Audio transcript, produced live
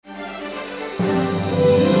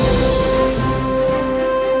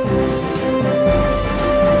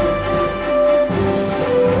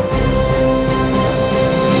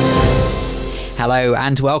Hello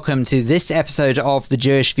and welcome to this episode of The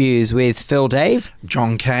Jewish Views with Phil Dave,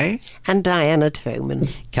 John Kay and Diana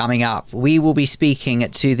Toman. Coming up, we will be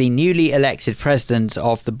speaking to the newly elected president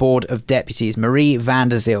of the Board of Deputies. Marie van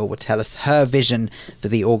der Zyl will tell us her vision for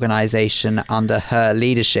the organisation under her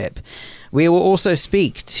leadership. We will also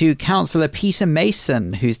speak to Councillor Peter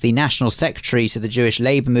Mason, who's the National Secretary to the Jewish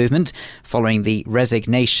Labour Movement, following the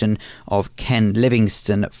resignation of Ken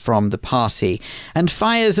Livingstone from the party. And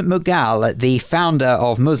Fiyaz Mughal, the founder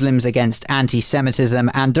of Muslims Against Antisemitism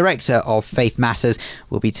and director of Faith Matters,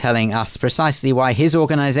 will be telling us precisely why his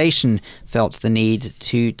organisation felt the need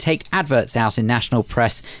to take adverts out in national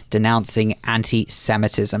press denouncing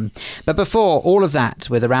anti-Semitism. But before all of that,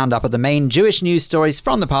 with a roundup of the main Jewish news stories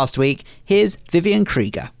from the past week, here's Vivian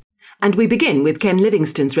Krieger. And we begin with Ken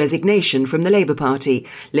Livingstone's resignation from the Labour Party.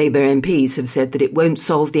 Labour MPs have said that it won't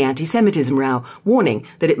solve the anti-Semitism row, warning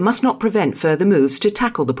that it must not prevent further moves to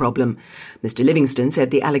tackle the problem. Mr Livingstone said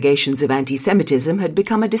the allegations of anti-Semitism had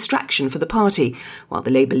become a distraction for the party, while the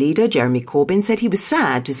Labour leader, Jeremy Corbyn, said he was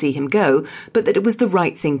sad to see him go, but that it was the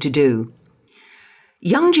right thing to do.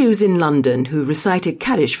 Young Jews in London who recited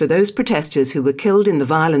Kaddish for those protesters who were killed in the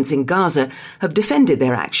violence in Gaza have defended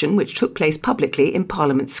their action, which took place publicly in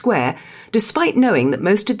Parliament Square, despite knowing that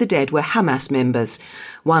most of the dead were Hamas members.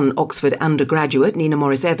 One Oxford undergraduate, Nina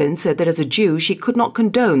Morris-Evans, said that as a Jew she could not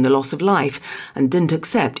condone the loss of life and didn't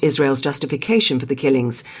accept Israel's justification for the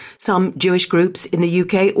killings. Some Jewish groups in the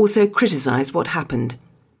UK also criticised what happened.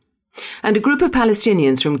 And a group of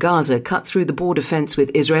Palestinians from Gaza cut through the border fence with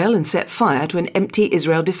Israel and set fire to an empty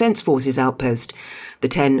Israel Defense Forces outpost. The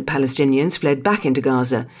 10 Palestinians fled back into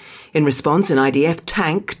Gaza. In response, an IDF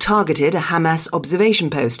tank targeted a Hamas observation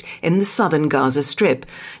post in the southern Gaza Strip,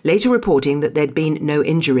 later reporting that there'd been no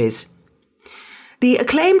injuries. The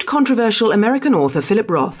acclaimed controversial American author Philip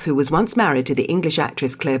Roth, who was once married to the English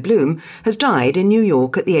actress Claire Bloom, has died in New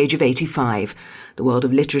York at the age of 85. The world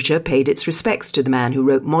of literature paid its respects to the man who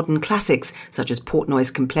wrote modern classics such as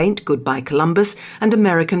Portnoy's Complaint, Goodbye Columbus, and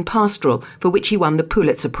American Pastoral, for which he won the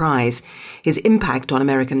Pulitzer Prize. His impact on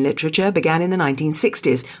American literature began in the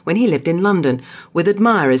 1960s when he lived in London, with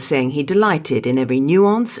admirers saying he delighted in every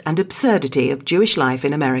nuance and absurdity of Jewish life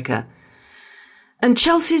in America. And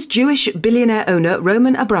Chelsea's Jewish billionaire owner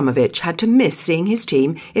Roman Abramovich had to miss seeing his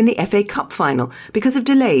team in the FA Cup final because of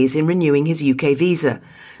delays in renewing his UK visa.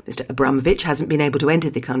 Mr Abramovich hasn't been able to enter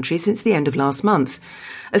the country since the end of last month.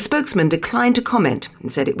 A spokesman declined to comment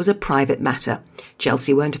and said it was a private matter.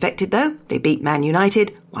 Chelsea weren't affected though. They beat Man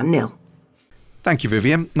United 1-0. Thank you,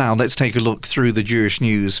 Vivian. Now let's take a look through the Jewish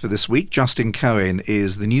news for this week. Justin Cohen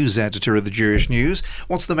is the news editor of the Jewish News.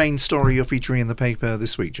 What's the main story you're featuring in the paper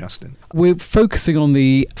this week, Justin? We're focusing on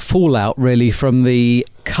the fallout, really, from the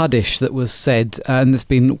Kaddish that was said, and it's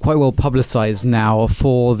been quite well publicised now,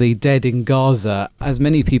 for the dead in Gaza. As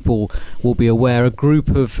many people will be aware, a group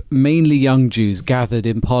of mainly young Jews gathered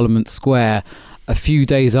in Parliament Square a few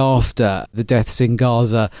days after the deaths in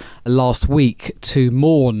Gaza last week to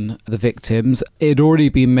mourn the victims. It had already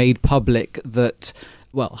been made public that,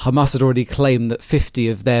 Hamas had already claimed that 50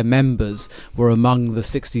 of their members were among the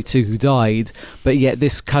 62 who died, but yet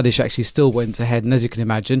this Kaddish actually still went ahead. And as you can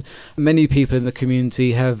imagine, many people in the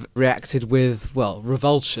community have reacted with,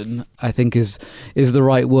 revulsion, I think is the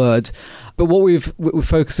right word. But what we're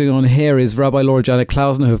focusing on here is Rabbi Laura Jana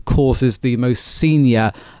Klausner, who of course is the most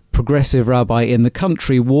senior progressive rabbi in the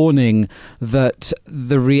country, warning that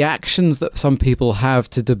the reactions that some people have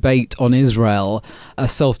to debate on Israel are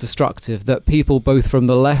self-destructive, that people both from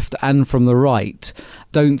the left and from the right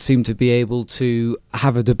don't seem to be able to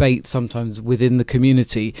have a debate sometimes within the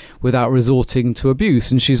community without resorting to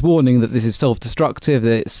abuse. And she's warning that this is self-destructive,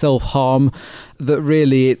 that it's self-harm, that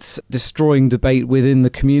really it's destroying debate within the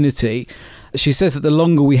community. She says that the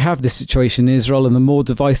longer we have this situation in Israel and the more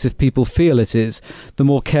divisive people feel it is, the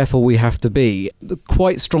more careful we have to be.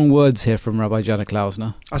 Quite strong words here from Rabbi Jana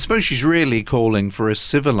Klausner. I suppose she's really calling for a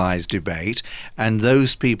civilised debate, and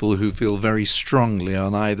those people who feel very strongly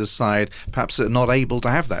on either side perhaps are not able to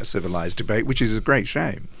have that civilised debate, which is a great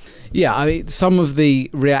shame. Yeah, I mean, some of the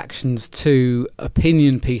reactions to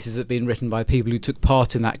opinion pieces that have been written by people who took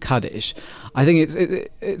part in that Kaddish, I think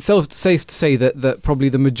it's safe to say that probably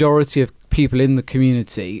the majority of people in the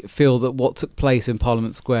community feel that what took place in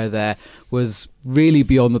Parliament Square there was really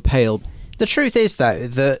beyond the pale. The truth is, though,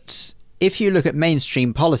 that if you look at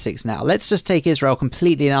mainstream politics now, let's just take Israel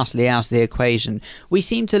completely and utterly out of the equation. We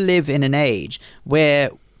seem to live in an age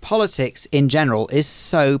where politics in general is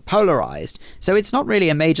so polarized. So it's not really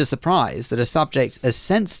a major surprise that a subject as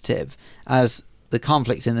sensitive as the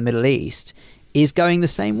conflict in the Middle East is going the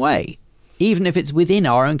same way, even if it's within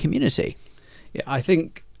our own community. Yeah, I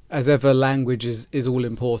think As ever, language is all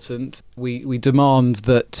important. We demand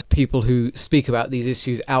that people who speak about these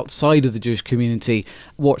issues outside of the Jewish community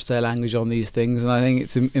watch their language on these things, and I think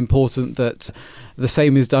it's important that the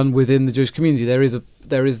same is done within the Jewish community. There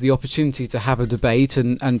is the opportunity to have a debate,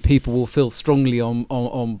 and people will feel strongly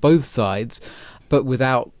on both sides, but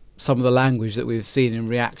without some of the language that we've seen in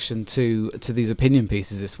reaction to these opinion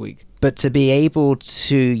pieces this week. But to be able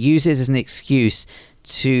to use it as an excuse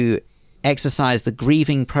to exercise the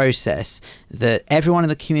grieving process that everyone in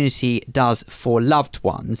the community does for loved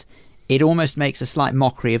ones, it almost makes a slight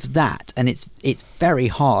mockery of that. And it's very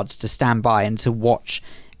hard to stand by and to watch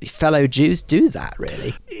fellow Jews do that,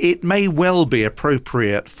 really. It may well be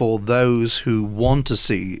appropriate for those who want to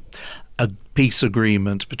see a peace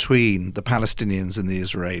agreement between the Palestinians and the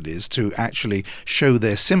Israelis to actually show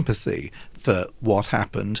their sympathy for what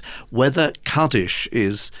happened. Whether Kaddish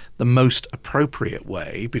is the most appropriate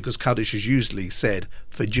way, because Kaddish is usually said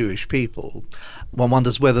for Jewish people, one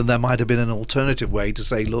wonders whether there might have been an alternative way to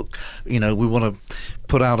say, look, we want to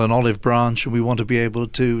put out an olive branch and we want to be able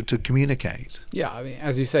to communicate. Yeah, I mean,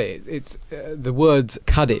 as you say, it's the word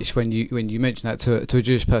Kaddish, when you mention that to a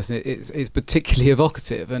Jewish person, it's particularly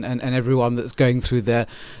evocative, and everyone that's going through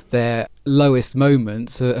their lowest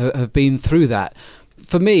moments have been through that.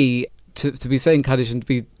 For me, to be saying Kaddish and to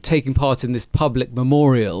be taking part in this public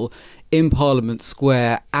memorial in Parliament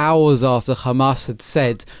Square hours after Hamas had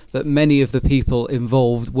said that many of the people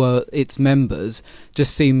involved were its members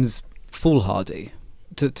just seems foolhardy,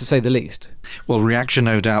 to say the least. Well, reaction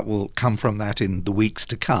no doubt will come from that in the weeks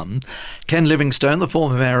to come. Ken Livingstone, the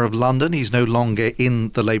former mayor of London, he's no longer in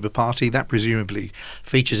the Labour Party. That presumably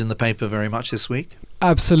features in the paper very much this week.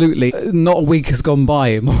 Absolutely. Not a week has gone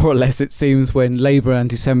by, more or less, it seems, when Labour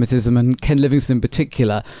anti-Semitism, and Ken Livingstone in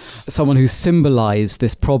particular, someone who symbolised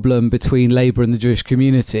this problem between Labour and the Jewish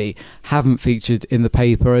community, haven't featured in the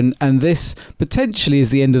paper. And this potentially is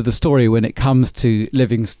the end of the story when it comes to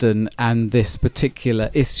Livingstone and this particular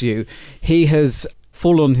issue. He has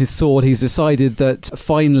fallen on his sword. He's decided that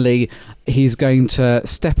finally he's going to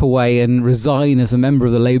step away and resign as a member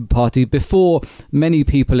of the Labour Party before many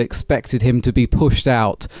people expected him to be pushed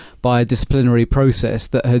out by a disciplinary process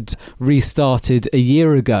that had restarted a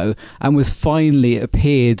year ago and was finally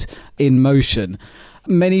appeared in motion.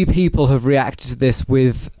 Many people have reacted to this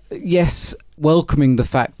with, yes, welcoming the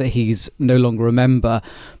fact that he's no longer a member,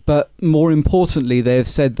 but more importantly, they have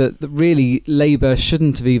said that really Labour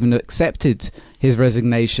shouldn't have even accepted his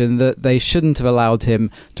resignation, that they shouldn't have allowed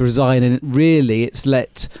him to resign, and really it's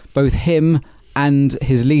let both him and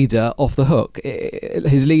his leader off the hook.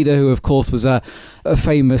 His leader, who of course was a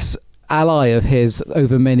famous ally of his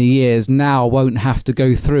over many years, now won't have to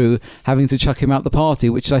go through having to chuck him out the party,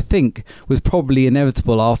 which I think was probably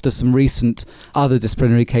inevitable after some recent other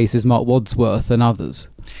disciplinary cases, Mark Wadsworth and others.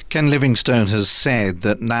 Ken Livingstone has said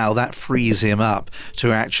that now that frees him up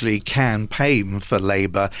to actually campaign for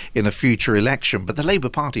Labour in a future election, but the Labour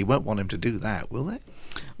Party won't want him to do that, will they?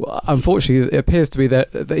 Well, unfortunately, it appears to be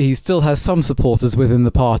that he still has some supporters within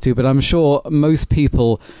the party, but I'm sure most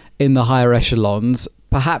people in the higher echelons,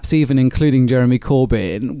 perhaps even including Jeremy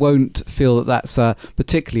Corbyn, won't feel that that's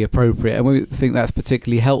particularly appropriate and won't think that's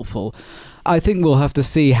particularly helpful. I think we'll have to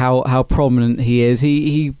see how prominent he is.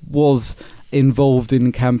 He was involved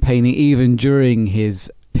in campaigning even during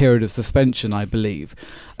his period of suspension, I believe.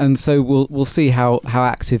 And so we'll see how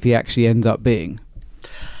active he actually ends up being.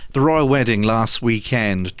 The royal wedding last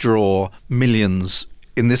weekend drew millions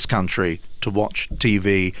in this country to watch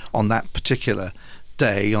TV on that particular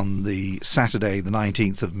day, on the Saturday, the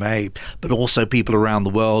 19th of May, but also people around the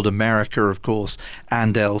world, America, of course,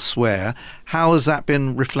 and elsewhere. How has that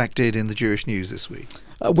been reflected in the Jewish news this week?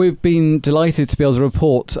 We've been delighted to be able to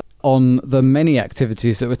report on the many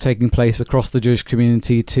activities that were taking place across the Jewish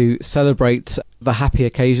community to celebrate the happy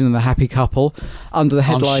occasion and the happy couple under the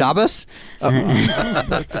headline... On Shabbos?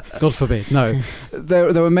 God forbid, no.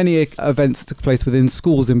 There were many events that took place within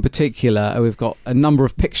schools in particular. We've got a number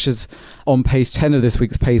of pictures on page 10 of this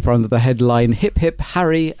week's paper under the headline Hip Hip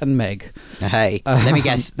Harry and Meg. Hey, let me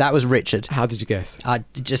guess, that was Richard. How did you guess?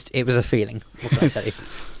 It was a feeling. What can I tell you?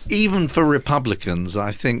 Even for Republicans,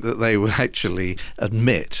 I think that they would actually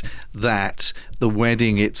admit that the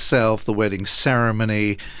wedding itself, the wedding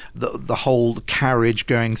ceremony, the whole carriage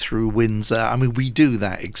going through Windsor, I mean, we do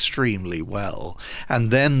that extremely well. And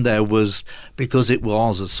then there was, because it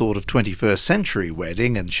was a sort of 21st century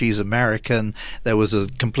wedding and she's American, there was a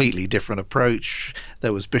completely different approach.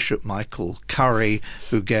 There was Bishop Michael Curry,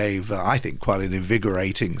 who gave, I think, quite an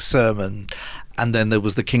invigorating sermon. And then there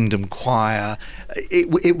was the Kingdom Choir.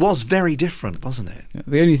 It was very different, wasn't it?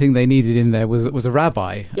 The only thing they needed in there was a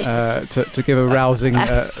rabbi to give a rousing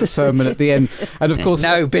sermon at the end. And of course...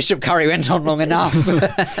 No, Bishop Curry went on long enough.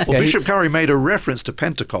 Bishop Curry made a reference to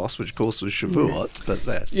Pentecost, which of course was Shavuot, but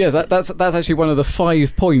that's... Yeah, that's actually one of the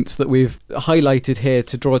 5 points that we've highlighted here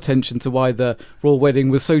to draw attention to why the royal wedding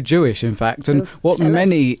was so Jewish, in fact. And what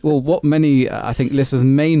many I think listeners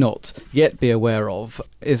may not yet be aware of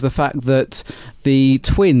is the fact that the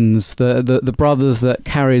twins, the brothers that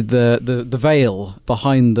carried the veil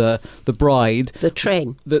behind the bride, the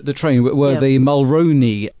train were the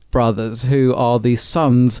Mulroney brothers, who are the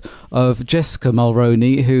sons of Jessica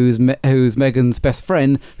Mulroney, who's Meghan's best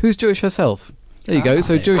friend, who's Jewish herself. There you go.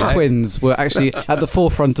 So Jewish twins were actually at the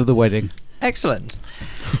forefront of the wedding. Excellent.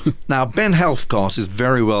 Now, Ben Helfgott is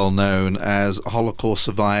very well known as a Holocaust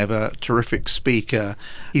survivor, terrific speaker.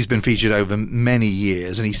 He's been featured over many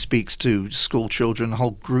years, and he speaks to school children,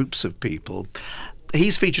 whole groups of people.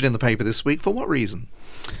 He's featured in the paper this week. For what reason?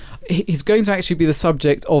 He's going to actually be the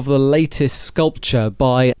subject of the latest sculpture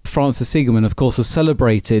by Francis Siegelman, of course, a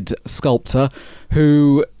celebrated sculptor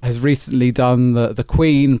who has recently done the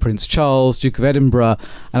Queen, Prince Charles, Duke of Edinburgh,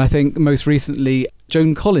 and I think most recently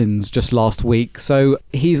Joan Collins just last week. So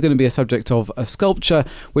he's going to be a subject of a sculpture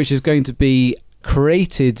which is going to be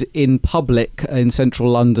created in public in central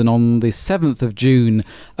London on the 7th of June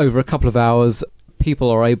over a couple of hours. People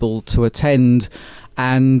are able to attend,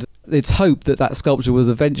 and it's hoped that sculpture will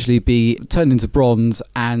eventually be turned into bronze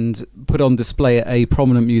and put on display at a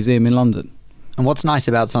prominent museum in London. And what's nice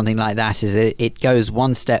about something like that is it goes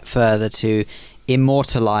one step further to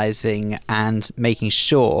immortalising and making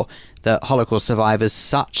sure that Holocaust survivors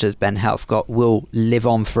such as Ben Helfgott will live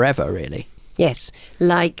on forever, really. Yes,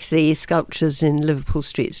 like the sculptures in Liverpool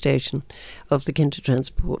Street Station of the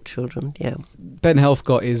Kindertransport children, yeah. Ben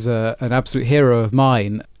Helfgott is an absolute hero of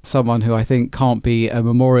mine, someone who I think can't be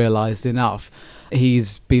memorialised enough.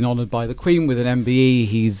 He's been honoured by the Queen with an MBE,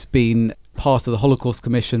 he's been part of the Holocaust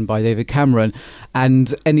Commission by David Cameron,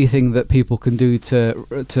 and anything that people can do to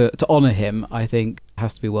honour him, I think,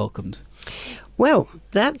 has to be welcomed. Well,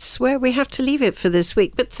 that's where we have to leave it for this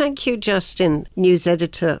week. But thank you, Justin, news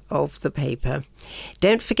editor of the paper.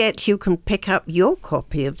 Don't forget you can pick up your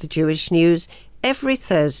copy of the Jewish News every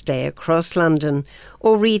Thursday across London,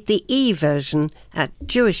 or read the e-version at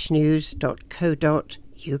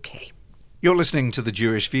jewishnews.co.uk. You're listening to The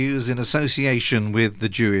Jewish Views in association with The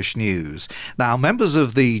Jewish News. Now, members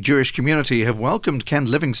of the Jewish community have welcomed Ken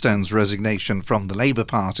Livingstone's resignation from the Labour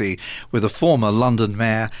Party, with a former London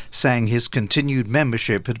mayor saying his continued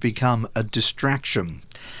membership had become a distraction.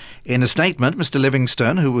 In a statement, Mr.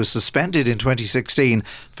 Livingstone, who was suspended in 2016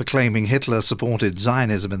 for claiming Hitler supported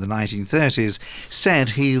Zionism in the 1930s,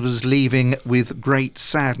 said he was leaving with great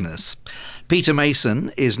sadness. Peter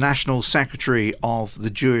Mason is National Secretary of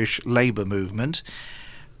the Jewish Labour Movement.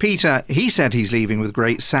 Peter, he said he's leaving with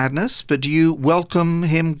great sadness, but do you welcome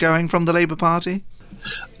him going from the Labour Party?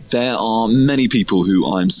 There are many people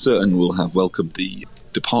who I'm certain will have welcomed the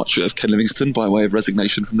departure of Ken Livingstone by way of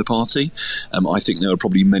resignation from the party. I think there are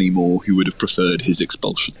probably many more who would have preferred his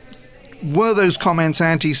expulsion. Were those comments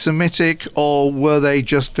anti-Semitic, or were they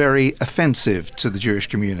just very offensive to the Jewish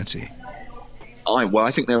community?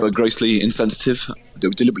 I think they were grossly insensitive. They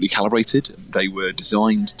were deliberately calibrated. They were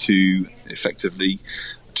designed to effectively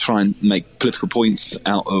try and make political points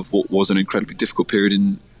out of what was an incredibly difficult period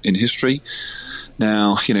in history.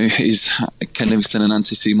 Now, is Ken Livingstone an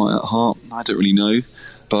anti-Semite at heart? I don't really know,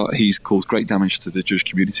 but he's caused great damage to the Jewish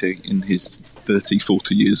community in his 30,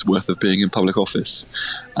 40 years worth of being in public office.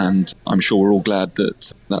 And I'm sure we're all glad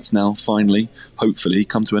that that's now finally, hopefully,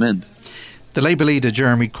 come to an end. The Labour leader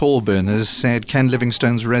Jeremy Corbyn has said Ken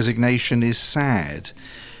Livingstone's resignation is sad.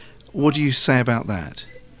 What do you say about that?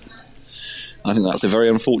 I think that's a very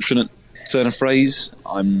unfortunate turn of phrase.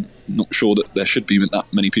 I'm not sure that there should be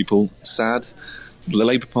that many people sad. The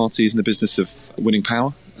Labour Party is in the business of winning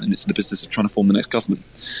power, and it's in the business of trying to form the next government.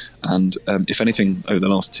 And if anything, over the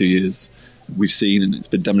last 2 years, we've seen, and it's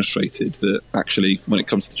been demonstrated, that actually, when it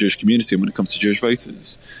comes to the Jewish community and when it comes to Jewish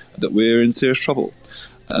voters, that we're in serious trouble.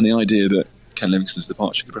 And the idea that Ken Livingstone's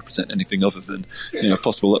departure could represent anything other than a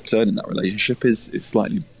possible upturn in that relationship is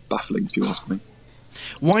slightly baffling, if you ask me.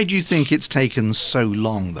 Why do you think it's taken so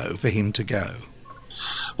long, though, for him to go?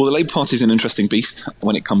 Well, the Labour Party is an interesting beast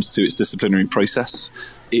when it comes to its disciplinary process.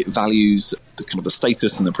 It values the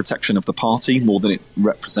status and the protection of the party more than it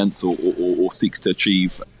represents or seeks to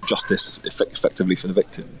achieve justice effectively for the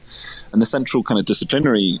victim. And the central kind of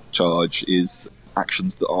disciplinary charge is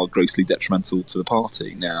actions that are grossly detrimental to the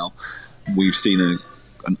party. Now, we've seen an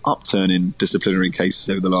upturn in disciplinary cases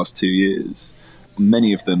over the last 2 years,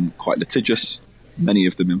 many of them quite litigious, many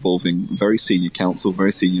of them involving very senior counsel,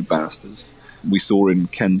 very senior barristers. We saw in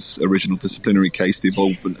Ken's original disciplinary case the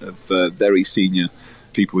involvement of very senior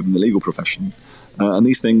people within the legal profession. And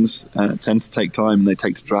these things tend to take time and they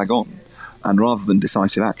take to drag on. And rather than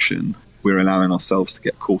decisive action, we're allowing ourselves to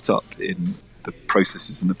get caught up in the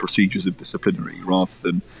processes and the procedures of disciplinary rather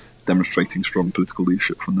than demonstrating strong political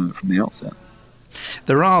leadership from the outset.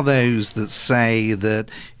 There are those that say that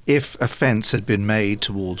if offence had been made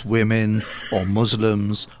towards women or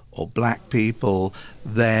Muslims or black people,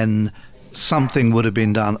 then something would have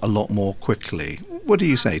been done a lot more quickly. What do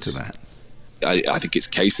you say to that? I think it's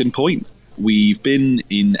case in point. We've been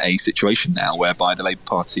in a situation now whereby the Labour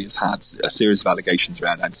Party has had a series of allegations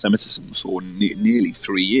around antisemitism for nearly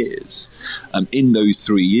 3 years. In those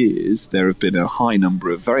 3 years, there have been a high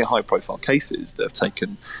number of very high-profile cases that have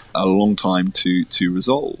taken a long time to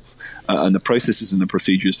resolve. And the processes and the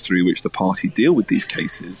procedures through which the party deal with these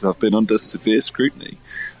cases have been under severe scrutiny.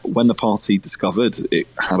 When the party discovered it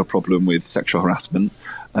had a problem with sexual harassment,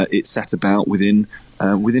 it set about within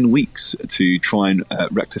weeks to try and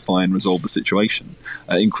rectify and resolve the situation,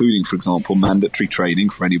 including, for example, mandatory training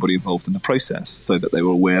for anybody involved in the process so that they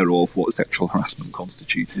were aware of what sexual harassment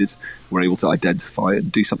constituted, were able to identify it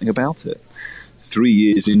and do something about it. 3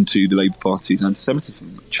 years into the Labour Party's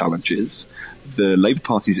anti-Semitism challenges, the Labour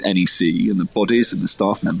Party's NEC and the bodies and the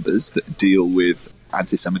staff members that deal with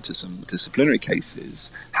anti-Semitism disciplinary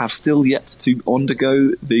cases have still yet to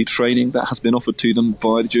undergo the training that has been offered to them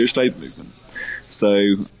by the Jewish Labour movement.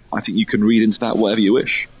 So I think you can read into that whatever you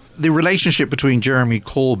wish. The relationship between Jeremy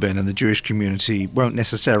Corbyn and the Jewish community won't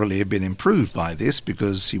necessarily have been improved by this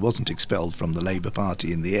because he wasn't expelled from the Labour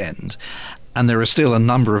Party in the end. And there are still a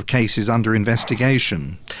number of cases under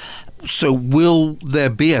investigation. So will there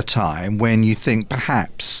be a time when you think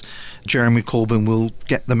perhaps Jeremy Corbyn will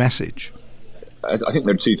get the message? I think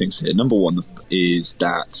there are two things here. Number one is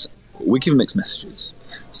that we give mixed messages.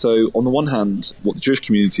 So on the one hand, what the Jewish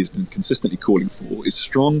community has been consistently calling for is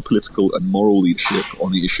strong political and moral leadership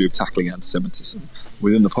on the issue of tackling anti-Semitism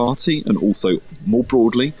within the party and also more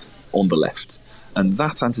broadly on the left. And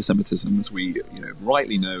that anti-Semitism, as we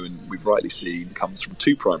rightly know and we've rightly seen, comes from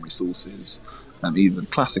two primary sources. Either the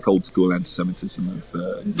classic old school anti-Semitism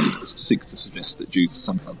that seeks to suggest that Jews are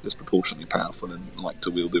somehow disproportionately powerful and like to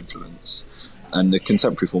wield influence, and the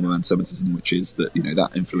contemporary form of anti-Semitism, which is that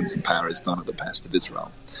that influence and power is done at the behest of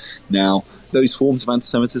Israel. Now, those forms of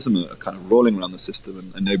anti-Semitism are kind of rolling around the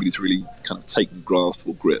system, and nobody's really kind of taken grasp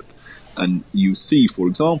or grip. And you see, for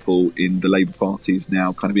example, in the Labour Party's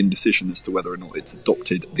now kind of indecision as to whether or not it's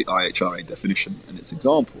adopted the IHRA definition and its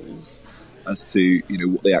examples as to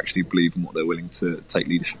what they actually believe and what they're willing to take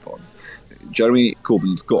leadership on. Jeremy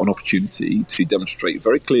Corbyn's got an opportunity to demonstrate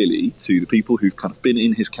very clearly to the people who've kind of been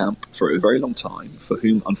in his camp for a very long time, for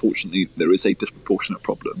whom, unfortunately, there is a disproportionate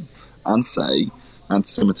problem, and say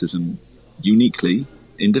anti-Semitism uniquely,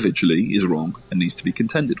 individually, is wrong and needs to be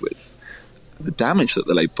contended with. The damage that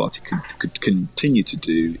the Labour Party could continue to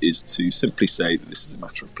do is to simply say that this is a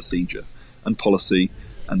matter of procedure and policy,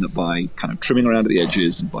 and that by kind of trimming around at the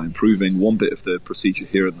edges and by improving one bit of the procedure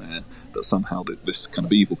here and there, that somehow this kind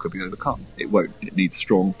of evil could be overcome. It won't. It needs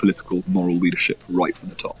strong political, moral leadership right from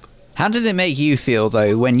the top. How does it make you feel,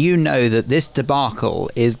 though, when you know that this debacle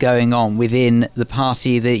is going on within the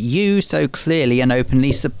party that you so clearly and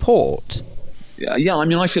openly support? Yeah, I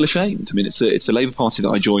mean, I feel ashamed. I mean, it's a Labour Party that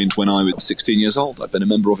I joined when I was 16 years old. I've been a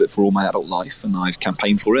member of it for all my adult life, and I've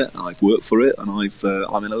campaigned for it, and I've worked for it, and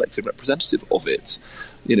I'm an elected representative of it.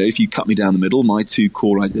 If you cut me down the middle, my two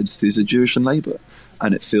core identities are Jewish and Labour.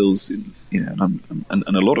 And it feels, and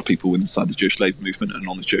a lot of people inside the Jewish Labour movement and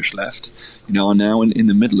on the Jewish left, are now in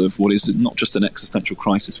the middle of what is not just an existential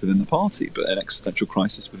crisis within the party, but an existential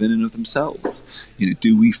crisis within and of themselves.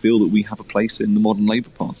 Do we feel that we have a place in the modern Labour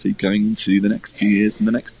Party going into the next few years and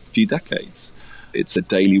the next few decades? It's a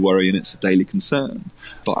daily worry and it's a daily concern.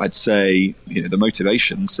 But I'd say, the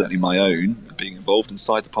motivation, certainly my own, being involved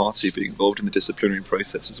inside the party, being involved in the disciplinary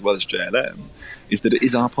process as well as JLM, is that it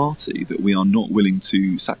is our party, that we are not willing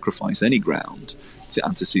to sacrifice any ground to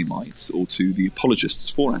anti-Semites or to the apologists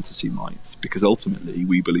for anti-Semites, because ultimately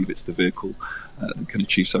we believe it's the vehicle that can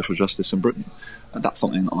achieve social justice in Britain. And that's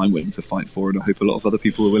something that I'm willing to fight for, and I hope a lot of other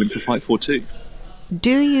people are willing to fight for too.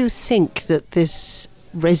 Do you think that this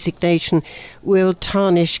resignation will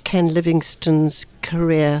tarnish Ken Livingstone's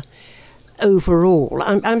career overall?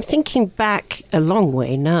 I'm thinking back a long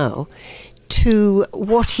way now to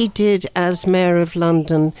what he did as Mayor of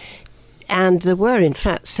London, and there were in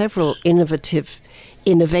fact several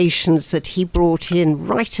innovations that he brought in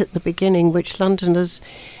right at the beginning, which Londoners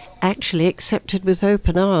actually accepted with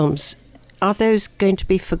open arms. Are those going to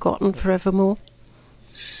be forgotten forevermore?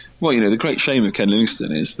 Well, the great shame of Ken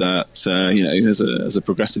Livingstone is that, as a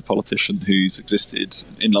progressive politician who's existed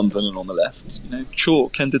in London and on the left, sure,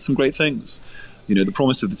 Ken did some great things. The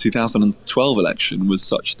promise of the 2012 election was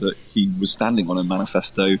such that he was standing on a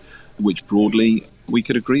manifesto which broadly we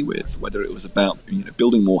could agree with, whether it was about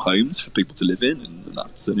building more homes for people to live in, and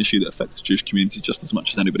that's an issue that affects the Jewish community just as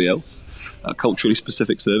much as anybody else, culturally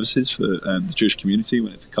specific services for the Jewish community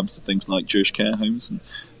when it comes to things like Jewish care homes and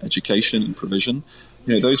education and provision.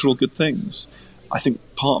 Those are all good things. I think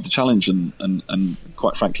part of the challenge and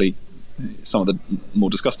quite frankly some of the more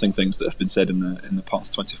disgusting things that have been said in the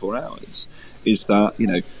past 24 hours is that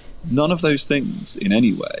none of those things in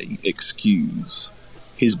any way excuse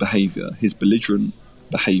his behaviour, his belligerent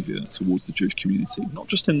behaviour towards the Jewish community, not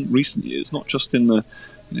just in recent years, not just in the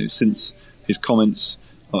since his comments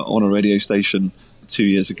on a radio station 2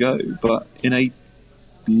 years ago, but in a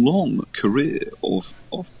long career of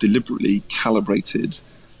deliberately calibrated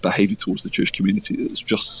behaviour towards the Jewish community that's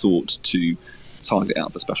just sought to target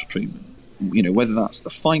out for special treatment. Whether that's the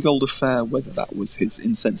Feingold affair, whether that was his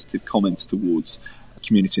insensitive comments towards the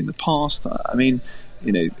community in the past. I mean,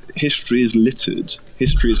 history is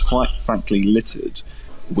quite frankly littered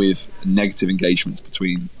with negative engagements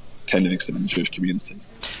between Ken Livingstone and the Jewish community.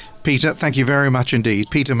 Peter, thank you very much indeed.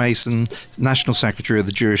 Peter Mason, National Secretary of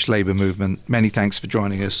the Jewish Labour Movement. Many thanks for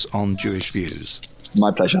joining us on Jewish Views.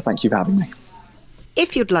 My pleasure. Thank you for having me.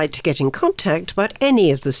 If you'd like to get in contact about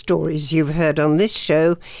any of the stories you've heard on this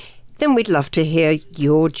show, then we'd love to hear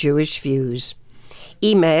your Jewish views.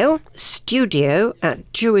 Email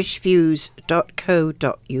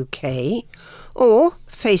studio@jewishviews.co.uk or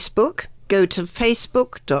Facebook. Go to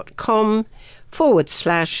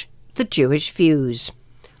facebook.com/The Jewish Views.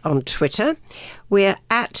 On Twitter, we're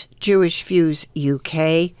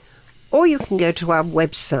 @JewishViewsUK, or you can go to our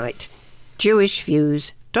website,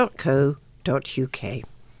 jewishviews.co.uk.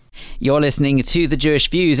 You're listening to The Jewish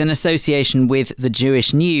Views in association with The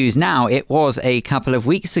Jewish News. Now, it was a couple of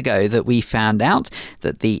weeks ago that we found out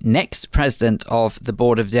that the next president of the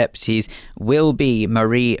Board of Deputies will be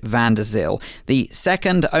Marie van der Zyl, the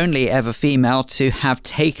second only ever female to have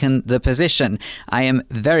taken the position. I am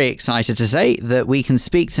very excited to say that we can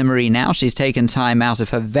speak to Marie now. She's taken time out of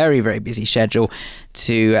her very, very busy schedule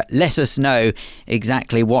to let us know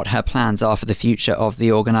exactly what her plans are for the future of the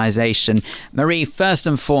organisation. Marie, first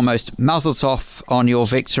and foremost, mazel tov on your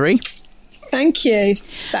victory. Thank you.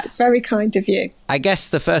 That's very kind of you. I guess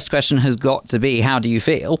the first question has got to be, how do you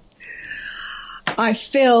feel? I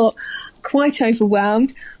feel quite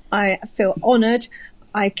overwhelmed. I feel honoured.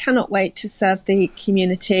 I cannot wait to serve the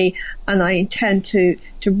community, and I intend to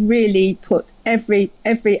really put every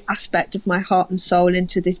aspect of my heart and soul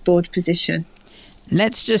into this board position.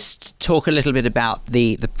 Let's just talk a little bit about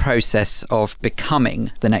the process of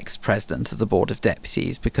becoming the next president of the Board of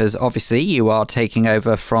Deputies, because obviously you are taking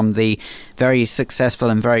over from the very successful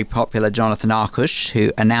and very popular Jonathan Arkush,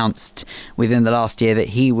 who announced within the last year that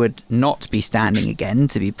he would not be standing again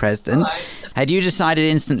to be president. Had you decided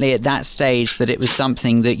instantly at that stage that it was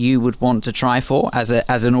something that you would want to try for as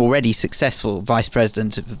an already successful vice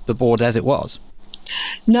president of the board as it was?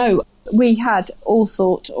 No. We had all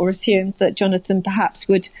thought or assumed that Jonathan perhaps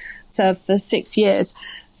would serve for 6 years.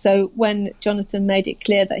 So when Jonathan made it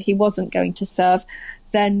clear that he wasn't going to serve,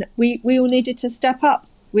 then we all needed to step up,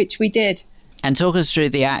 which we did. And talk us through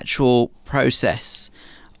the actual process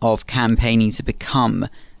of campaigning to become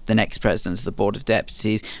the next president of the Board of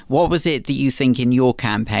Deputies. What was it that you think in your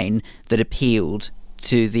campaign that appealed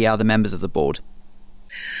to the other members of the board?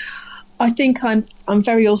 I think I'm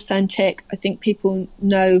very authentic. I think people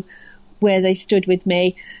know where they stood with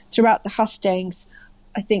me. Throughout the hustings,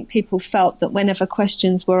 I think people felt that whenever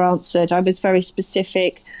questions were answered, I was very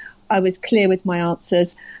specific, I was clear with my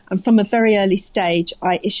answers, and from a very early stage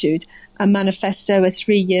I issued a manifesto, a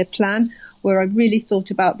 3-year plan, where I really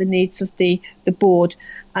thought about the needs of the board,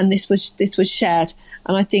 and this was shared,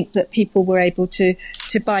 and I think that people were able to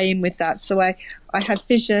buy in with that. So I had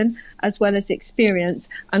vision as well as experience,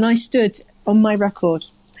 and I stood on my record,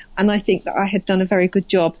 and I think that I had done a very good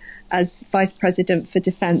job as Vice President for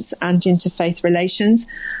Defence and Interfaith Relations.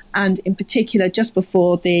 And in particular, just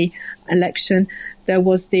before the election, there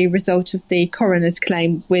was the result of the coroner's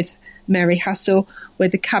claim with Mary Hassel, where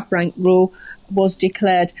the cab rank rule was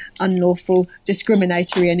declared unlawful,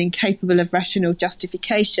 discriminatory and incapable of rational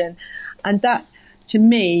justification. And that, to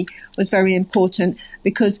me, was very important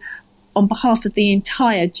because on behalf of the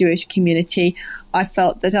entire Jewish community, I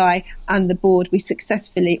felt that I and the board, we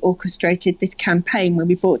successfully orchestrated this campaign when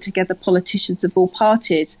we brought together politicians of all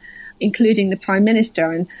parties including the Prime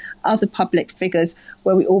Minister and other public figures,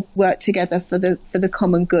 where we all work together for the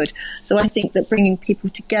common good. So I think that bringing people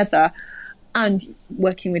together and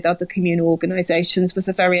working with other communal organisations was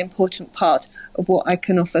a very important part of what I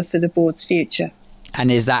can offer for the board's future.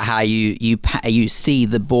 And is that how you see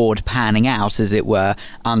the board panning out, as it were,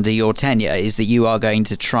 under your tenure? Is that you are going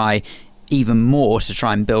to try even more to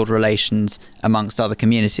try and build relations amongst other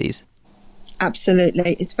communities?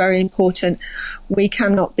 Absolutely. It's very important. We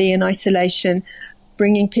cannot be in isolation.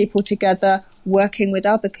 Bringing people together, working with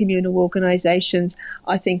other communal organisations,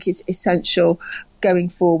 I think is essential going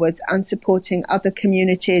forwards, and supporting other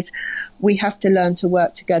communities. We have to learn to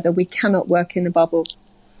work together. We cannot work in a bubble.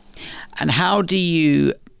 And how do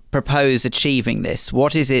you propose achieving this?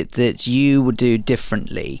 What is it that you would do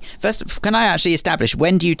differently? First, can I actually establish,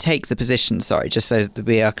 when do you take the position? Sorry, just so that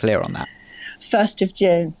we are clear on that. 1st of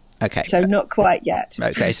June. Okay. So not quite yet.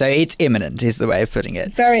 Okay, so it's imminent is the way of putting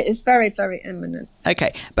it. It's very, very imminent.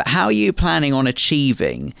 Okay, but how are you planning on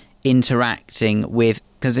achieving interacting with,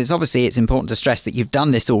 because it's important to stress that you've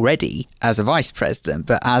done this already as a vice president,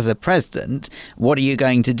 but as a president, what are you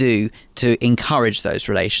going to do to encourage those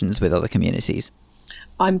relations with other communities?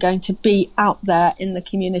 I'm going to be out there in the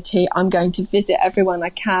community. I'm going to visit everyone I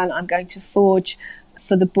can. I'm going to forge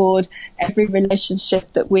for the board every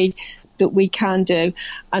relationship that we can do.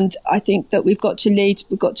 And I think that we've got to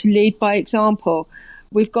lead by example.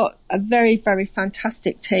 We've got a very, very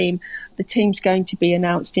fantastic team. The team's going to be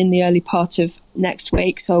announced in the early part of next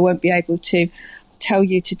week, so I won't be able to tell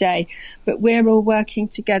you today. But we're all working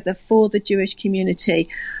together for the Jewish community,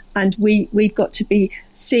 and we've got to be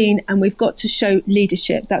seen, and we've got to show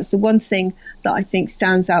leadership. That's the one thing that I think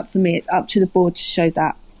stands out for me. It's up to the board to show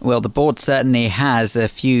that. Well, the board certainly has a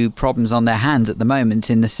few problems on their hands at the moment,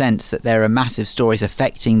 in the sense that there are massive stories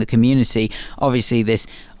affecting the community. Obviously, this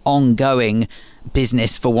ongoing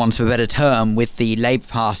business, for want of a better term, with the Labour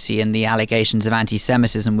Party and the allegations of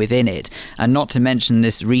anti-Semitism within it, and not to mention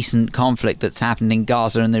this recent conflict that's happened in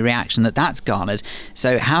Gaza and the reaction that's garnered.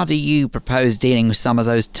 So how do you propose dealing with some of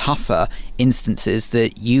those tougher instances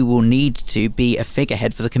that you will need to be a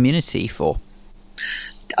figurehead for the community for?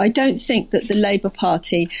 I don't think that the Labour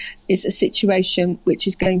Party is a situation which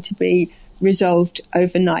is going to be resolved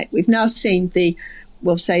overnight. We've now seen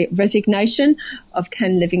we'll say, resignation of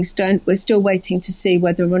Ken Livingstone. We're still waiting to see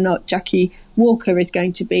whether or not Jackie Walker is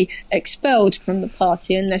going to be expelled from the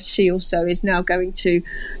party, unless she also is now going to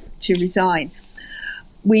resign.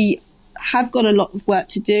 We have got a lot of work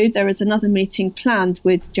to do. There is another meeting planned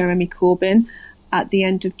with Jeremy Corbyn at the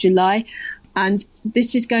end of July, and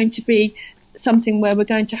this is going to be something where we're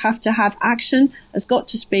going to have action. Has got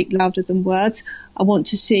to speak louder than words. I want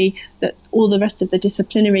to see that all the rest of the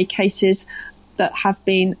disciplinary cases that have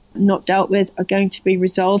been not dealt with are going to be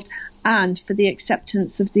resolved, and for the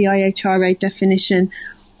acceptance of the IHRA definition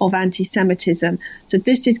of anti-Semitism. So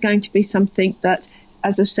this is going to be something that,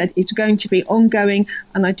 as I've said, is going to be ongoing,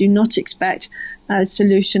 and I do not expect a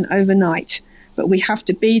solution overnight. But we have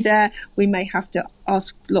to be there. We may have to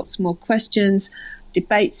ask lots more questions,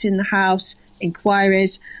 debates in the House,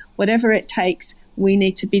 inquiries, whatever it takes. We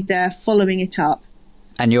need to be there following it up.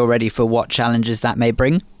 And you're ready for what challenges that may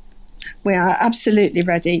bring? We are absolutely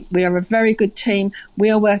ready. We are a very good team. We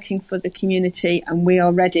are working for the community, and we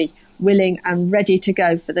are ready, willing and ready to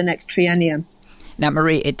go for the next triennium. Now,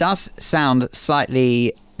 Marie, it does sound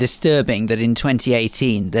slightly disturbing that in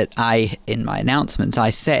 2018 that in my announcement, I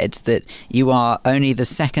said that you are only the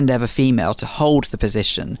second ever female to hold the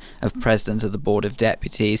position of President of the Board of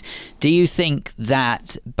Deputies. Do you think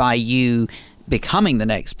that by you becoming the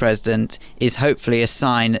next president is hopefully a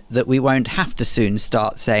sign that we won't have to soon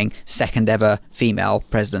start saying second ever female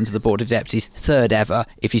president of the Board of Deputies, third ever,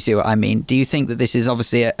 if you see what I mean? Do you think that this is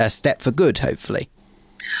obviously a step for good, hopefully?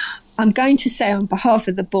 I'm going to say on behalf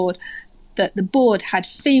of the board that the board had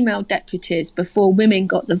female deputies before women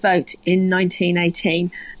got the vote in 1918.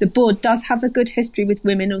 The board does have a good history with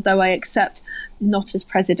women, although I accept not as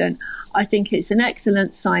president. I think it's an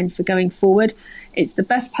excellent sign for going forward. It's the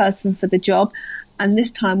best person for the job, and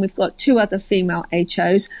this time we've got 2 other female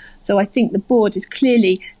HOs. So I think the board is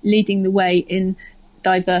clearly leading the way in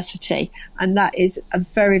diversity, and that is a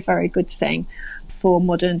very, very good thing for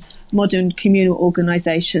modern communal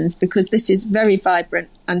organisations, because this is very vibrant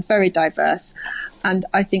and very diverse, and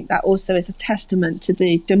I think that also is a testament to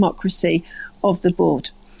the democracy of the board.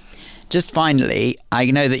 Just finally,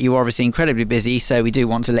 I know that you're obviously incredibly busy, so we do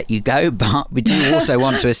want to let you go, but we do also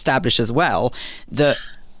want to establish as well that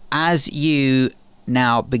as you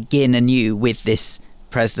now begin anew with this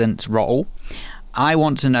president role, I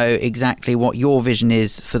want to know exactly what your vision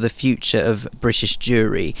is for the future of British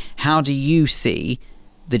Jewry. How do you see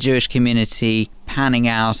the Jewish community panning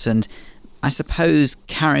out and, I suppose,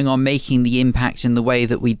 carrying on making the impact in the way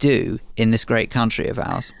that we do in this great country of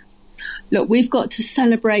ours? Look, we've got to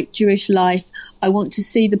celebrate Jewish life. I want to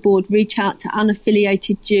see the board reach out to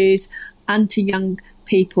unaffiliated Jews and to young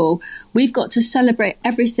people. We've got to celebrate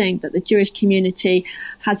everything that the Jewish community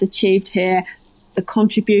has achieved here, the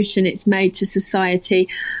contribution it's made to society,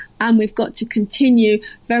 and we've got to continue,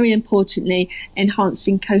 very importantly,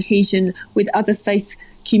 enhancing cohesion with other faith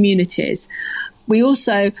communities. We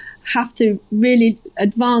also have to really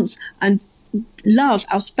advance and love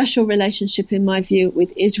our special relationship, in my view,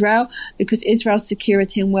 with Israel, because Israel's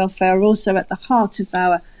security and welfare are also at the heart of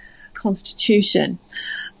our constitution.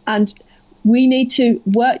 And we need to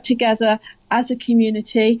work together as a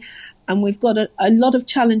community, and we've got a lot of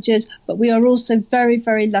challenges, but we are also very,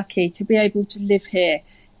 very lucky to be able to live here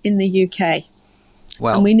in the UK.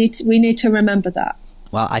 Well, and we need to remember that.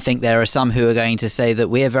 Well, I think there are some who are going to say that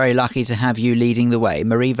we're very lucky to have you leading the way.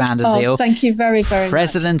 Marie van der Zyl, thank you very, very much.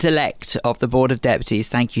 President-elect of the Board of Deputies,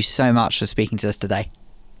 thank you so much for speaking to us today.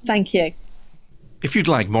 Thank you. If you'd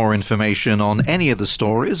like more information on any of the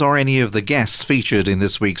stories or any of the guests featured in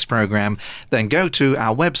this week's programme, then go to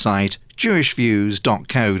our website,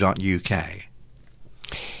 jewishviews.co.uk.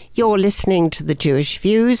 You're listening to The Jewish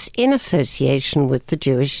Views in association with The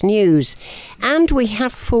Jewish News. And we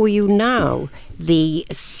have for you now the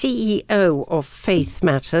CEO of Faith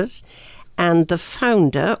Matters and the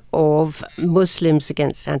founder of Muslims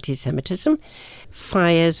Against Antisemitism,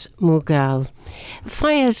 Fiyaz Mughal.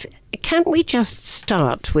 Fiyaz, can we just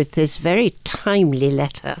start with this very timely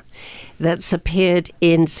letter that's appeared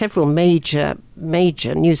in several major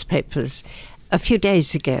newspapers a few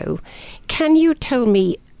days ago? Can you tell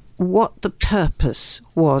me what the purpose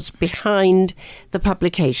was behind the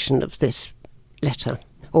publication of this letter?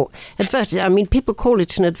 Or I mean, people call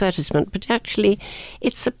it an advertisement, but actually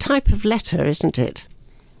it's a type of letter, isn't it?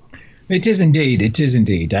 It is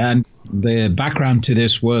indeed. And the background to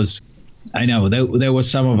this was, I know there were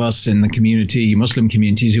some of us in the community, Muslim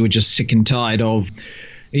communities, who were just sick and tired of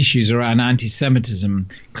issues around anti-Semitism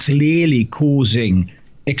clearly causing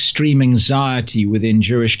extreme anxiety within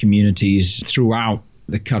Jewish communities throughout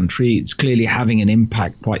the country. It's clearly having an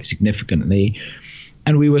impact quite significantly.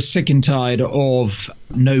 And we were sick and tired of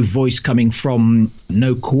no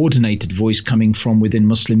coordinated voice coming from within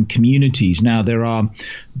Muslim communities. Now, there are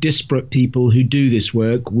disparate people who do this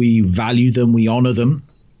work. We value them, we honor them,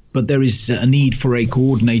 but there is a need for a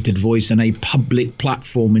coordinated voice and a public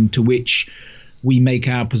platform into which we make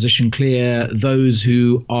our position clear. Those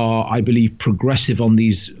who are, I believe, progressive on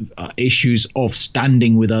these issues of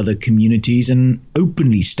standing with other communities and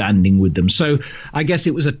openly standing with them. So I guess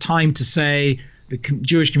it was a time to say the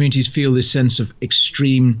Jewish communities feel this sense of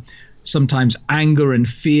extreme, sometimes anger and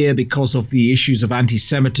fear because of the issues of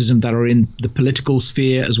anti-Semitism that are in the political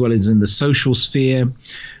sphere as well as in the social sphere.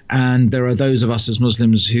 And there are those of us as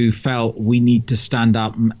Muslims who felt we need to stand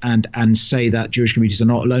up and say that Jewish communities are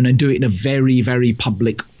not alone and do it in a very, very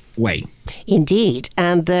public way. Indeed.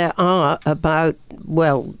 And there are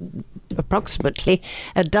approximately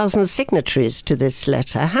a dozen signatories to this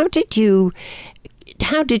letter. How did you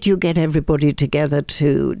get everybody together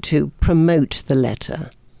to promote the letter?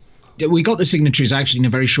 We got the signatories actually in a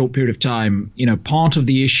very short period of time. You know, part of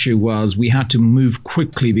the issue was we had to move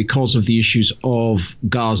quickly because of the issues of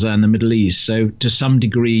Gaza and the Middle East. So to some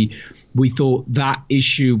degree, we thought that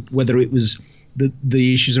issue, whether it was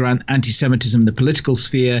the issues around anti-Semitism in the political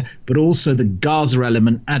sphere, but also the Gaza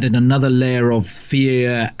element added another layer of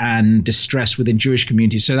fear and distress within Jewish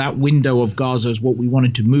communities. So that window of Gaza is what we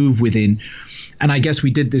wanted to move within. And I guess we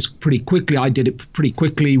did this pretty quickly. I did it pretty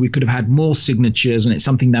quickly. We could have had more signatures, and it's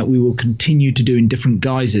something that we will continue to do in different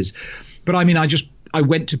guises. But I mean, I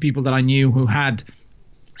went to people that I knew who had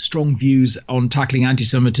strong views on tackling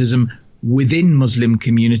anti-Semitism within Muslim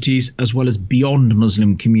communities as well as beyond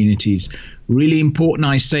Muslim communities. Really important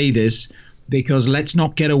I say this, because let's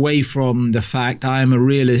not get away from the fact I am a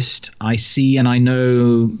realist. I see and I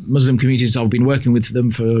know Muslim communities. I've been working with them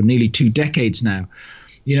for nearly 2 decades now.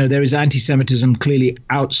 You know, there is anti-Semitism clearly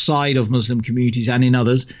outside of Muslim communities and in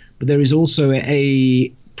others, but there is also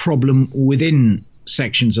a problem within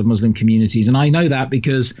sections of Muslim communities. And I know that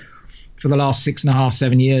because for the last 6.5,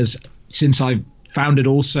 7 years, since I've founded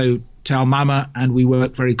also Taumama, and we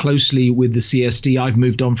work very closely with the CST, I've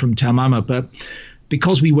moved on from Taumama. But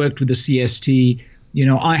because we worked with the CST, you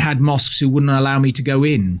know, I had mosques who wouldn't allow me to go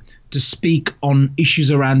in to speak on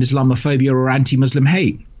issues around Islamophobia or anti-Muslim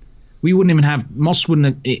hate. Mosques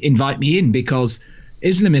wouldn't invite me in because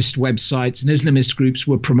Islamist websites and Islamist groups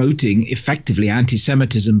were promoting effectively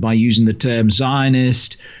anti-Semitism by using the term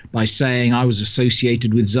Zionist, by saying I was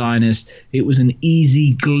associated with Zionists. It was an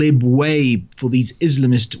easy, glib way for these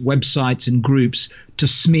Islamist websites and groups to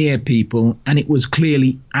smear people, and it was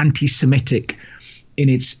clearly anti-Semitic in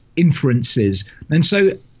its inferences. And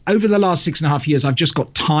so over the last 6.5 years, I've just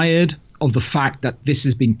got tired of the fact that this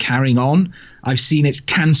has been carrying on. I've seen its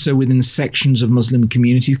cancer within sections of Muslim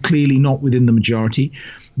communities, clearly not within the majority.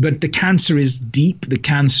 But the cancer is deep. The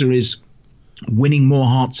cancer is winning more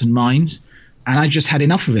hearts and minds. And I just had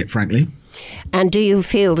enough of it, frankly. And do you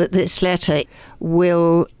feel that this letter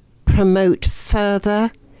will promote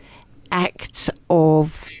further acts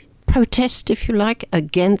of protest, if you like,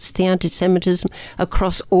 against the anti-Semitism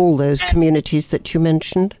across all those communities that you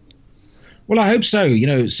mentioned? Well, I hope so. You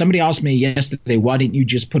know, somebody asked me yesterday, why didn't you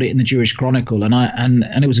just put it in the Jewish Chronicle? And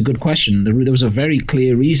it was a good question. There was a very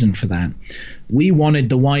clear reason for that. We wanted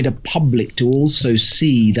the wider public to also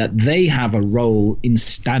see that they have a role in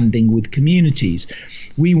standing with communities.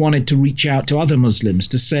 We wanted to reach out to other Muslims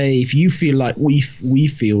to say, if you feel like we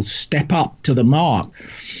feel, step up to the mark,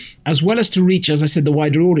 as well as to reach, as I said, the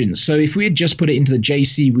wider audience. So if we had just put it into the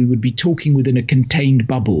JC, we would be talking within a contained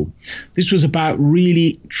bubble. This was about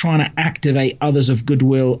really trying to activate others of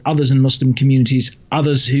goodwill, others in Muslim communities,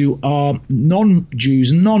 others who are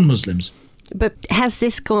non-Jews and non-Muslims. But has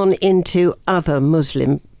this gone into other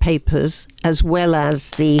Muslim papers as well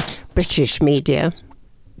as the British media?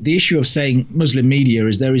 The issue of saying Muslim media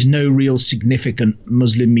is there is no real significant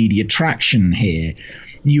Muslim media traction here.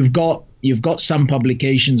 You've got some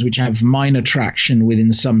publications which have minor traction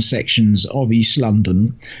within some sections of East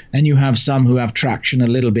London, and you have some who have traction a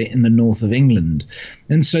little bit in the north of England.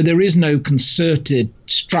 And so there is no concerted,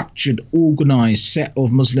 structured, organized set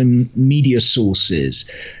of Muslim media sources.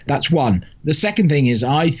 That's one. The second thing is,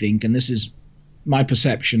 I think, and this is my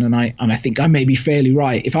perception, and I think I may be fairly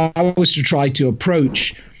right, if I was to try to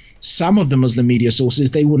approach some of the Muslim media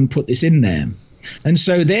sources, they wouldn't put this in there. And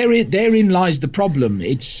so therein lies the problem.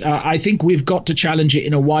 It's I think we've got to challenge it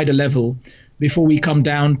in a wider level before we come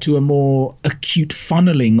down to a more acute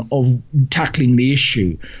funneling of tackling the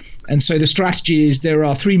issue. And so the strategy is there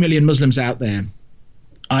are 3 million Muslims out there.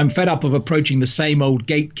 I'm fed up of approaching the same old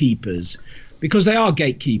gatekeepers because they are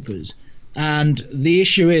gatekeepers. And the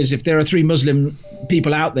issue is, if there are 3 Muslim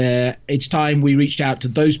people out there, it's time we reached out to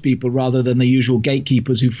those people rather than the usual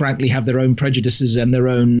gatekeepers who frankly have their own prejudices and their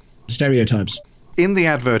own stereotypes. In the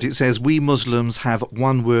advert, it says, we Muslims have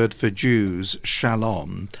one word for Jews,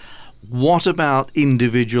 shalom. What about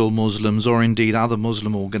individual Muslims or indeed other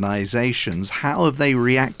Muslim organisations? How have they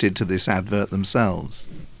reacted to this advert themselves?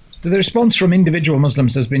 So the response from individual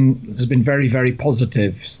Muslims has been very, very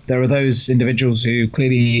positive. There are those individuals who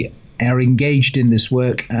clearly are engaged in this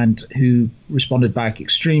work and who responded back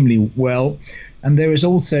extremely well. And there is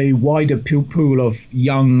also a wider pool of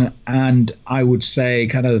young and, I would say,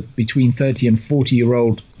 kind of between 30 and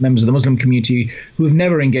 40-year-old members of the Muslim community who have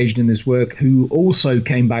never engaged in this work, who also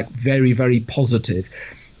came back very, very positive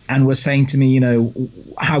and were saying to me, you know,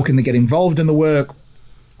 how can they get involved in the work?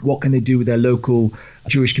 What can they do with their local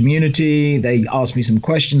Jewish community? They asked me some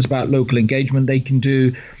questions about local engagement they can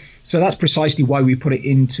do. So that's precisely why we put it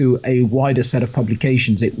into a wider set of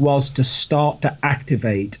publications. It was to start to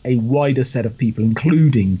activate a wider set of people,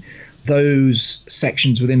 including those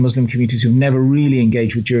sections within Muslim communities who've never really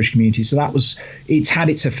engaged with Jewish communities. So it's had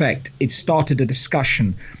its effect. It started a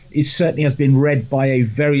discussion. It certainly has been read by a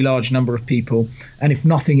very large number of people. And if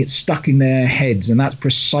nothing, it's stuck in their heads. And that's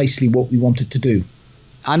precisely what we wanted to do.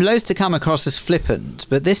 I'm loath to come across as flippant,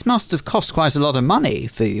 but this must have cost quite a lot of money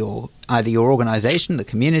for either your organisation, the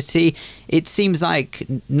community. It seems like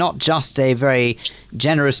not just a very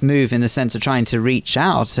generous move in the sense of trying to reach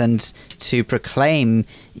out and to proclaim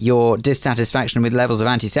your dissatisfaction with levels of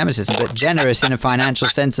anti-Semitism, but generous in a financial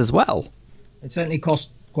sense as well. It certainly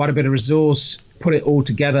cost quite a bit of resource, put it all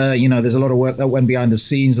together. You know, there's a lot of work that went behind the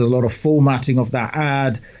scenes. There's a lot of formatting of that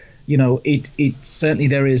ad. You know, it certainly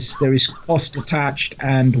there is cost attached,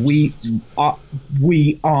 and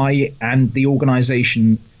I and the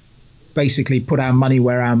organisation basically put our money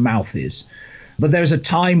where our mouth is. But there's a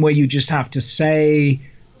time where you just have to say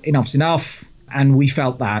enough's enough, and we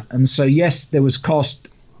felt that. And so, yes, there was cost.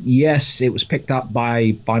 Yes, it was picked up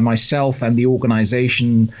by myself and the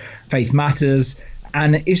organisation, Faith Matters.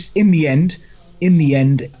 And it's in the end,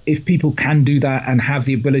 if people can do that and have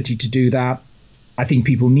the ability to do that, I think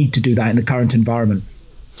people need to do that in the current environment.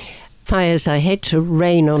 Fiyaz, I hate to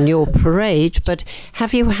rain on your parade, but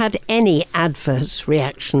have you had any adverse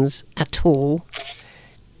reactions at all?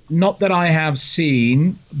 Not that I have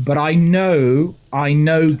seen, but I know,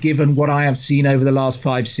 given what I have seen over the last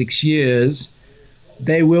 5-6 years,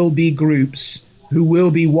 there will be groups who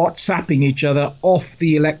will be WhatsApping each other off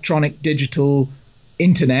the electronic digital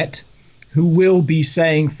internet, who will be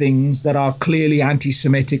saying things that are clearly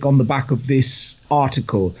anti-Semitic on the back of this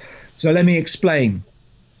article. So let me explain.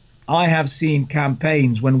 I have seen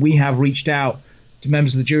campaigns when we have reached out to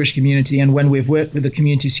members of the Jewish community and when we've worked with the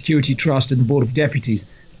Community Security Trust and the Board of Deputies.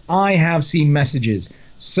 I have seen messages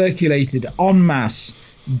circulated en masse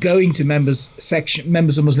going to members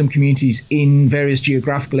of Muslim communities in various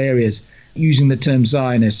geographical areas using the term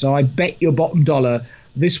Zionist. So I bet your bottom dollar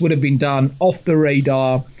this would have been done off the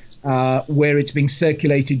radar, where it's being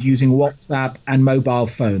circulated using WhatsApp and mobile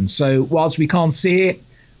phones. So whilst we can't see it,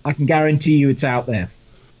 I can guarantee you it's out there.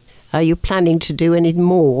 Are you planning to do any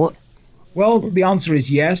more? Well, the answer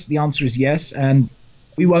is yes. And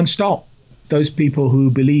we won't stop those people who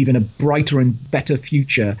believe in a brighter and better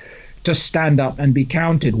future to stand up and be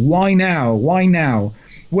counted. Why now?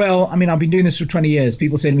 Well, I mean, I've been doing this for 20 years.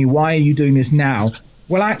 People say to me, why are you doing this now?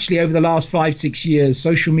 Well, actually, over the last 5-6 years,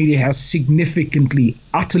 social media has significantly,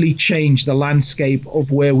 utterly changed the landscape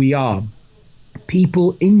of where we are.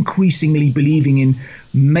 People increasingly believing in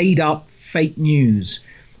made-up fake news.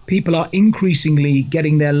 People are increasingly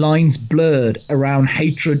getting their lines blurred around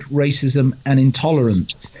hatred, racism, and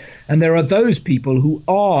intolerance. And there are those people who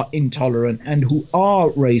are intolerant and who are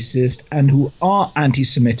racist and who are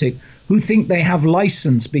anti-Semitic who think they have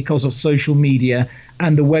license because of social media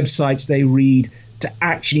and the websites they read to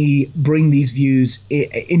actually bring these views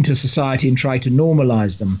into society and try to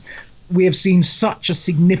normalize them. We have seen such a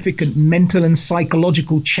significant mental and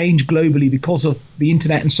psychological change globally because of the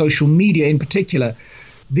internet and social media in particular.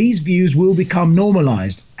 These views will become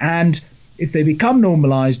normalized. And if they become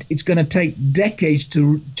normalized, it's going to take decades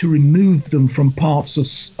to remove them from parts of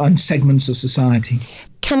and segments of society.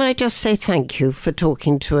 Can I just say thank you for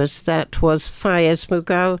talking to us? That was Fiyaz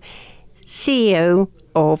Mughal, CEO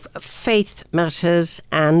of Faith Matters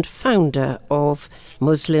and founder of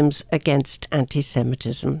Muslims Against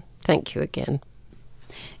Anti-Semitism. Thank you again.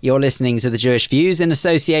 You're listening to The Jewish Views in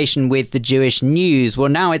association with The Jewish News. Well,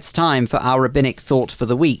 now it's time for our Rabbinic Thought for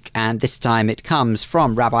the week, and this time it comes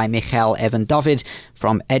from Rabbi Mijael Evan David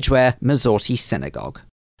from Edgware, Masorti Synagogue.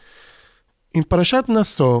 In Parashat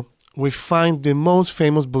Naso, we find the most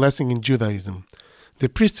famous blessing in Judaism, the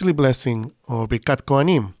priestly blessing, or Birkat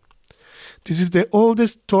Kohanim. This is the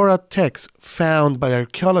oldest Torah text found by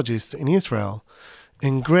archaeologists in Israel,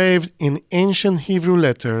 engraved in ancient Hebrew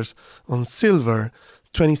letters on silver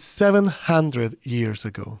 2,700 years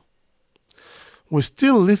ago. We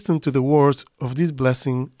still listen to the words of this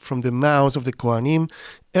blessing from the mouths of the Kohanim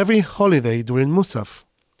every holiday during Musaf.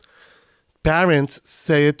 Parents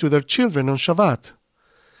say it to their children on Shabbat.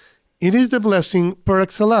 It is the blessing par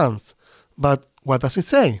excellence, but what does it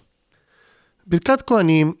say? Birkat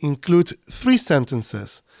Kohanim includes 3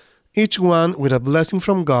 sentences, each one with a blessing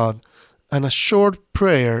from God and a short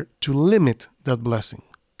prayer to limit that blessing.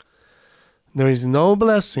 There is no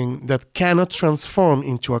blessing that cannot transform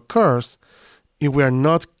into a curse if we are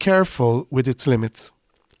not careful with its limits.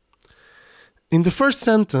 In the first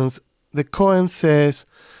sentence, the Kohen says,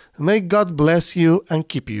 "May God bless you and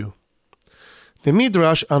keep you." The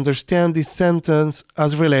Midrash understands this sentence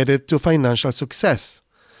as related to financial success.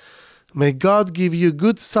 May God give you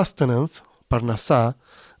good sustenance, parnasah,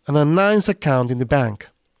 and a nice account in the bank.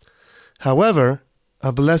 However,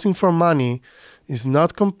 a blessing for money is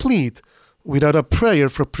not complete without a prayer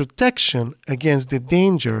for protection against the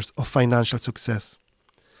dangers of financial success.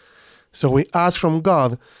 So we ask from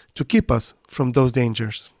God to keep us from those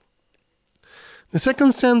dangers. The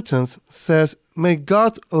second sentence says, "May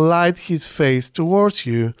God light his face towards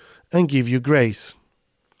you and give you grace."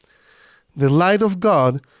 The light of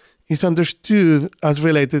God is understood as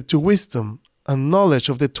related to wisdom and knowledge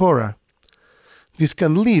of the Torah. This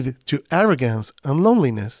can lead to arrogance and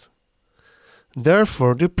loneliness.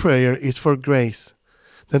 Therefore, the prayer is for grace,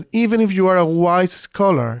 that even if you are a wise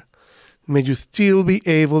scholar, may you still be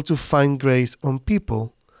able to find grace on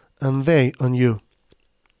people and they on you.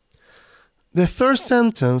 The third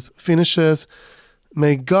sentence finishes,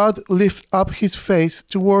 "May God lift up his face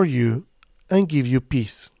toward you and give you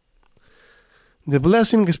peace." The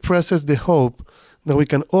blessing expresses the hope that we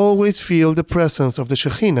can always feel the presence of the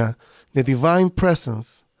Shekhinah, the divine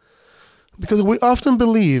presence, because we often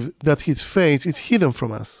believe that his face is hidden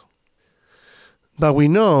from us. But we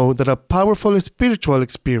know that a powerful spiritual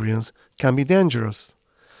experience can be dangerous,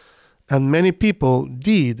 and many people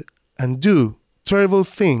did and do terrible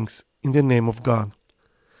things in the name of God.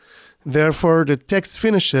 Therefore, the text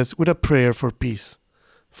finishes with a prayer for peace.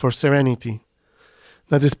 for serenity,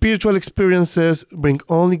 that the spiritual experiences bring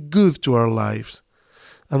only good to our lives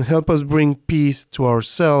and help us bring peace to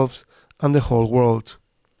ourselves and the whole world.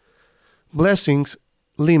 Blessings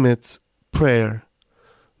limits prayer.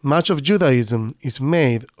 Much of Judaism is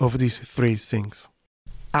made of these three things.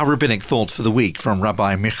 Our Rabbinic Thought for the week from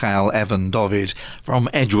Rabbi Mijael Evan Dovid from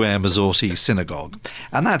Edgware Masorti Synagogue.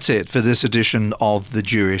 And that's it for this edition of The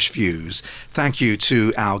Jewish Views. Thank you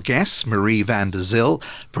to our guests, Marie van der Zyl,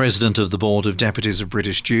 President of the Board of Deputies of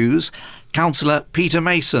British Jews, Councillor Peter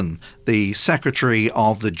Mason, the Secretary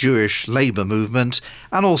of the Jewish Labour Movement,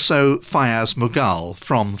 and also Fiyaz Mughal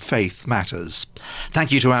from Faith Matters.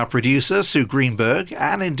 Thank you to our producer, Sue Greenberg,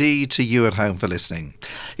 and indeed to you at home for listening.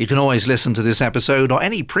 You can always listen to this episode or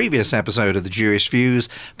any previous episode of The Jewish Views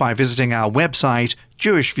by visiting our website,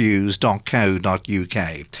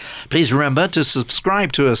 jewishviews.co.uk. Please remember to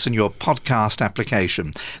subscribe to us in your podcast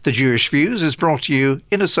application. The Jewish Views is brought to you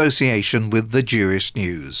in association with The Jewish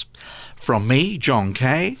News. From me, John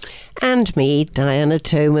Kay. And me, Diana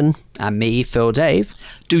Toman. And me, Phil Dave.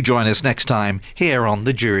 Do join us next time here on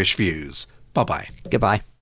The Jewish Views. Bye-bye. Goodbye.